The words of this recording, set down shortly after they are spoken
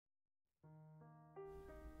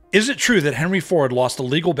Is it true that Henry Ford lost a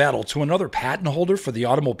legal battle to another patent holder for the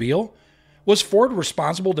automobile? Was Ford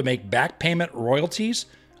responsible to make back payment royalties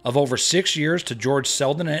of over 6 years to George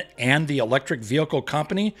Selden and the electric vehicle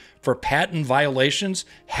company for patent violations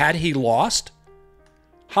had he lost?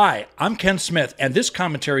 Hi, I'm Ken Smith, and this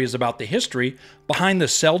commentary is about the history behind the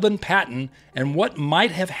Selden patent and what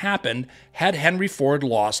might have happened had Henry Ford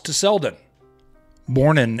lost to Selden.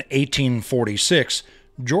 Born in 1846,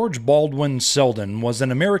 George Baldwin Selden was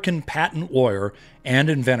an American patent lawyer and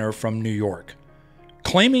inventor from New York.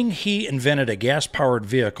 Claiming he invented a gas-powered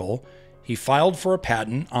vehicle, he filed for a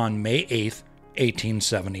patent on May 8,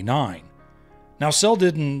 1879. Now,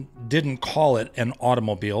 Selden didn't call it an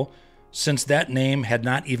automobile, since that name had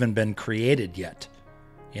not even been created yet.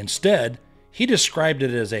 Instead, he described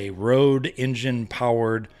it as a road engine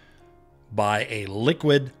powered by a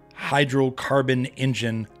liquid hydrocarbon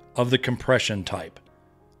engine of the compression type.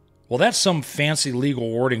 Well, that's some fancy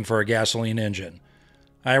legal wording for a gasoline engine.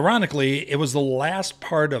 Ironically, it was the last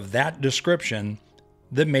part of that description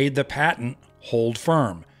that made the patent hold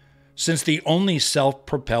firm, since the only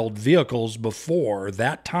self-propelled vehicles before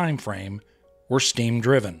that time frame were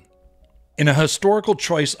steam-driven. In a historical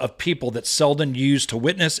choice of people that Selden used to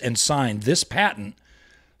witness and sign this patent,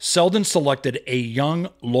 Selden selected a young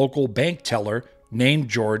local bank teller named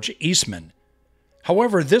George Eastman.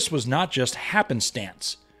 However, this was not just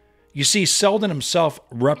happenstance. You see, Selden himself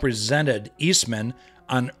represented Eastman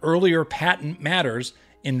on earlier patent matters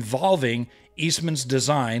involving Eastman's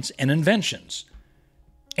designs and inventions.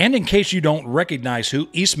 And in case you don't recognize who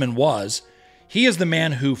Eastman was, he is the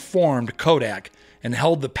man who formed Kodak and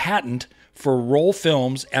held the patent for roll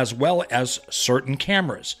films as well as certain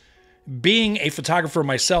cameras. Being a photographer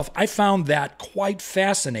myself, I found that quite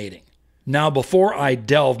fascinating. Now, before I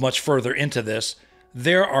delve much further into this,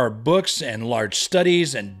 there are books and large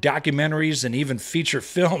studies and documentaries and even feature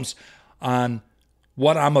films on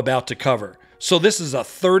what I'm about to cover. So this is a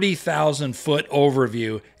 30,000-foot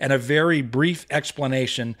overview and a very brief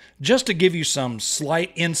explanation just to give you some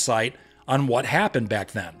slight insight on what happened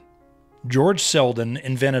back then. George Selden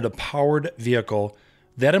invented a powered vehicle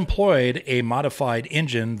that employed a modified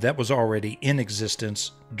engine that was already in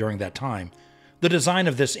existence during that time. The design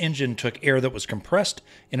of this engine took air that was compressed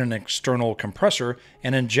in an external compressor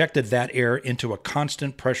and injected that air into a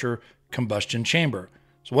constant pressure combustion chamber.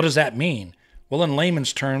 So what does that mean? Well, in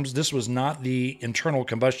layman's terms, this was not the internal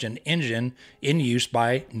combustion engine in use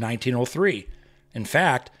by 1903. In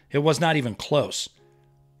fact, it was not even close.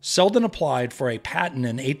 Selden applied for a patent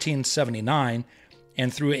in 1879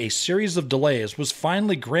 and through a series of delays was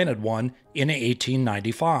finally granted one in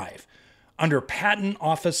 1895. Under patent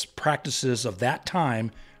office practices of that time,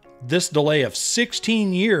 this delay of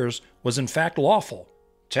 16 years was in fact lawful.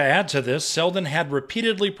 To add to this, Selden had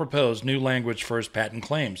repeatedly proposed new language for his patent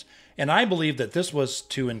claims, and I believe that this was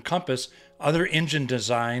to encompass other engine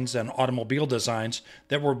designs and automobile designs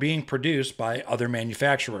that were being produced by other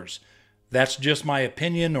manufacturers. That's just my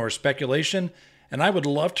opinion or speculation, and I would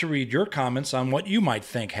love to read your comments on what you might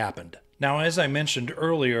think happened. Now, as I mentioned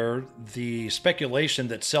earlier, the speculation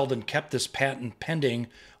that Selden kept this patent pending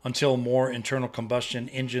until more internal combustion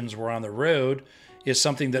engines were on the road is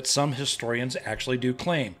something that some historians actually do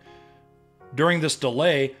claim. During this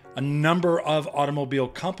delay, a number of automobile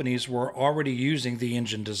companies were already using the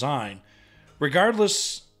engine design.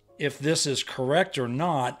 Regardless if this is correct or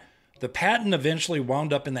not, the patent eventually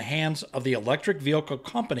wound up in the hands of the Electric Vehicle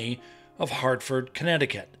Company of Hartford,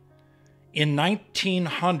 Connecticut. In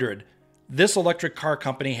 1900, this electric car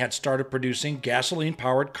company had started producing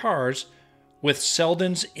gasoline-powered cars with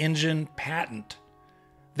Selden's engine patent.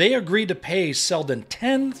 They agreed to pay Selden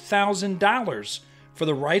 $10,000 for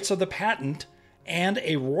the rights of the patent and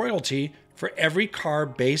a royalty for every car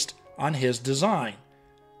based on his design.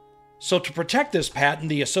 So to protect this patent,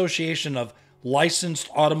 the Association of Licensed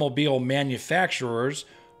Automobile Manufacturers,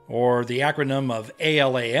 or the acronym of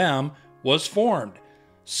ALAM, was formed.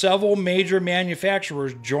 Several major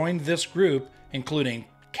manufacturers joined this group, including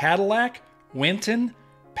Cadillac, Winton,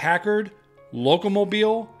 Packard,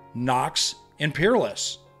 Locomobile, Knox, and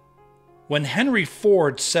Peerless. When Henry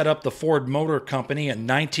Ford set up the Ford Motor Company in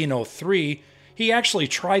 1903, he actually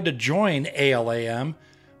tried to join ALAM,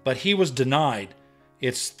 but he was denied.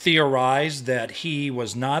 It's theorized that he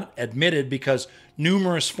was not admitted because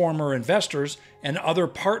numerous former investors and other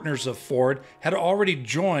partners of Ford had already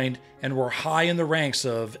joined and were high in the ranks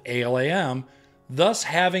of ALAM, thus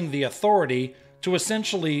having the authority to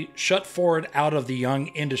essentially shut Ford out of the young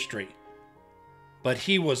industry. But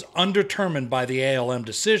he was undetermined by the ALM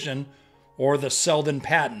decision or the Selden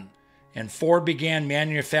patent, and Ford began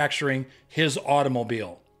manufacturing his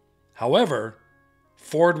automobile. However,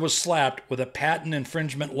 Ford was slapped with a patent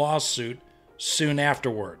infringement lawsuit soon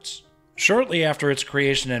afterwards. Shortly after its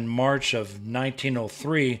creation in March of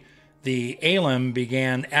 1903, the ALM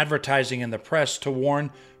began advertising in the press to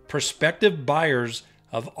warn prospective buyers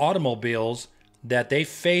of automobiles that they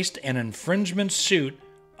faced an infringement suit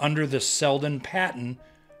under the Selden patent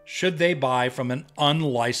should they buy from an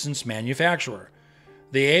unlicensed manufacturer.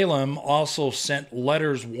 The ALM also sent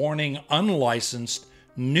letters warning unlicensed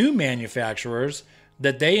new manufacturers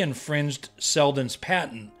that they infringed Selden's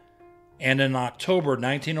patent, and in October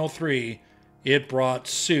 1903, it brought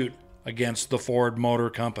suit against the Ford Motor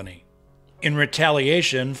Company. In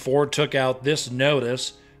retaliation, Ford took out this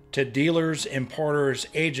notice to dealers, importers,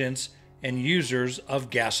 agents, and users of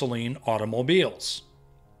gasoline automobiles.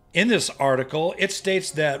 In this article, it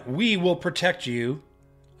states that we will protect you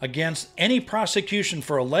against any prosecution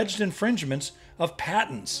for alleged infringements of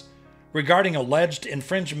patents. Regarding alleged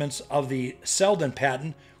infringements of the Selden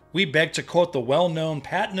patent, we beg to quote the well-known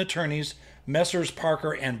patent attorneys Messrs.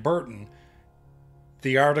 Parker and Burton.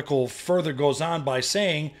 The article further goes on by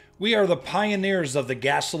saying, "We are the pioneers of the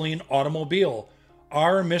gasoline automobile.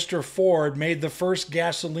 Our Mr. Ford made the first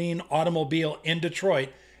gasoline automobile in Detroit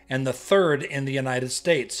and the third in the United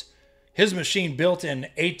States. His machine, built in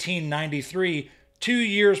 1893, 2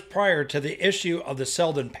 years prior to the issue of the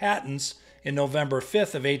Selden patents in November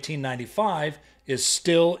 5th of 1895, is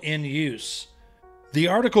still in use." The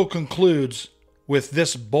article concludes with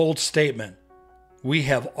this bold statement: "We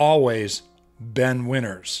have always been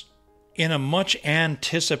winners." In a much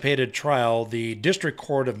anticipated trial, the District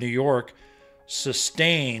Court of New York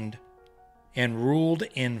sustained and ruled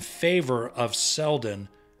in favor of Selden,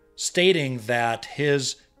 stating that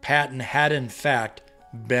his patent had in fact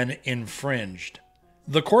been infringed.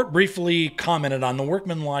 The court briefly commented on the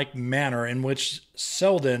workmanlike manner in which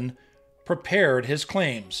Selden prepared his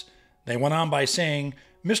claims. They went on by saying,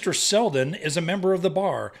 "Mr. Selden is a member of the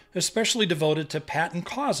bar, especially devoted to patent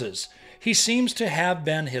causes. He seems to have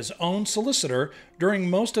been his own solicitor during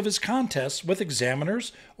most of his contests with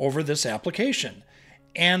examiners over this application,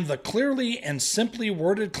 and the clearly and simply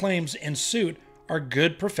worded claims in suit are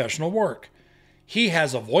good professional work. He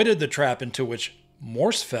has avoided the trap into which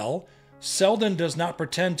Morse fell. Selden does not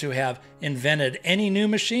pretend to have invented any new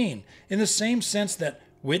machine in the same sense that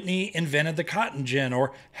Whitney invented the cotton gin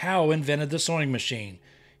or Howe invented the sewing machine.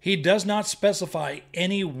 He does not specify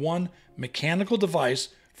any one mechanical device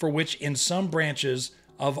for which in some branches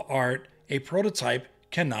of art a prototype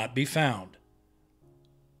cannot be found."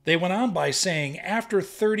 They went on by saying after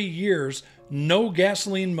 30 years, no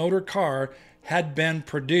gasoline motor car had been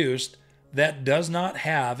produced that does not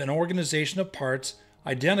have an organization of parts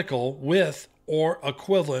identical with or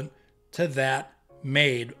equivalent to that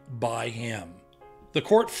made by him. The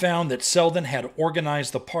court found that Selden had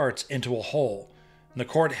organized the parts into a whole. The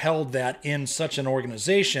court held that in such an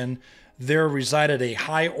organization, there resided a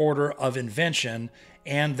high order of invention,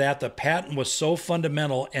 and that the patent was so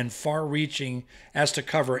fundamental and far-reaching as to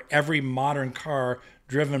cover every modern car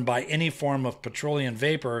driven by any form of petroleum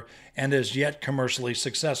vapor and is yet commercially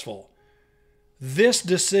successful. This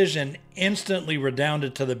decision instantly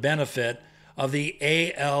redounded to the benefit of the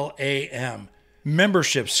ALAM.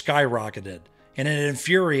 Membership skyrocketed, and it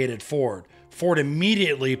infuriated Ford. Ford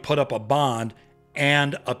immediately put up a bond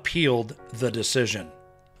and appealed the decision.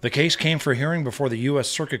 The case came for hearing before the U.S.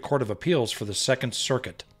 Circuit Court of Appeals for the Second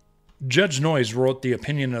Circuit. Judge Noyes wrote the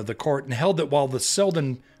opinion of the court and held that while the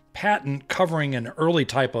Selden patent covering an early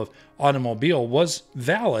type of automobile was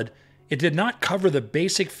valid, it did not cover the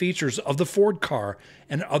basic features of the Ford car,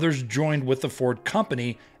 and others joined with the Ford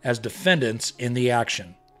company as defendants in the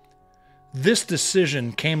action. This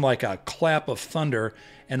decision came like a clap of thunder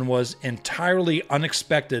and was entirely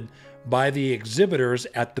unexpected by the exhibitors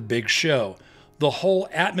at the big show. The whole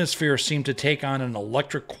atmosphere seemed to take on an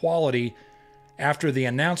electric quality after the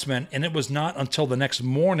announcement, and it was not until the next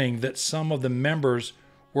morning that some of the members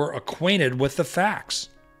were acquainted with the facts.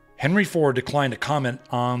 Henry Ford declined to comment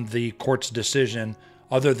on the court's decision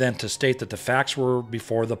other than to state that the facts were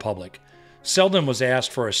before the public. Selden was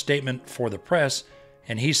asked for a statement for the press,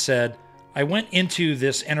 and he said, "I went into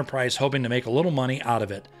this enterprise hoping to make a little money out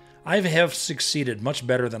of it. I have succeeded much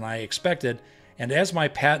better than I expected, and as my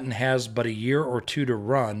patent has but a year or two to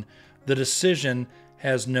run, the decision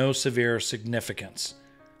has no severe significance.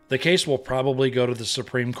 The case will probably go to the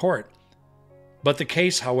Supreme Court." But the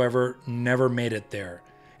case, however, never made it there,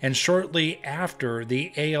 and shortly after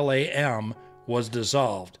the ALAM was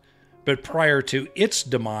dissolved. But prior to its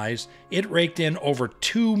demise, it raked in over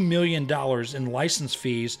 $2 million in license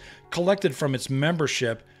fees collected from its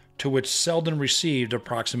membership, to which Selden received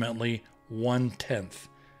approximately 1/10.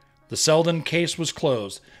 The Selden case was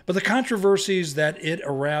closed, but the controversies that it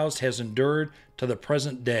aroused has endured to the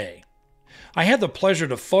present day. I had the pleasure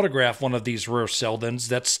to photograph one of these rare Seldens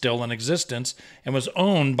that's still in existence and was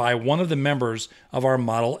owned by one of the members of our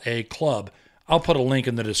Model A club. I'll put a link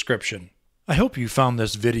in the description. I hope you found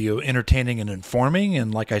this video entertaining and informing,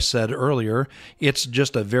 and like I said earlier, it's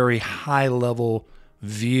just a very high-level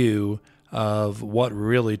view of what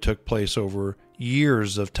really took place over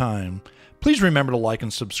years of time. Please remember to like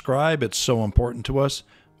and subscribe. It's so important to us.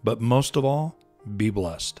 But most of all, be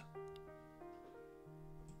blessed.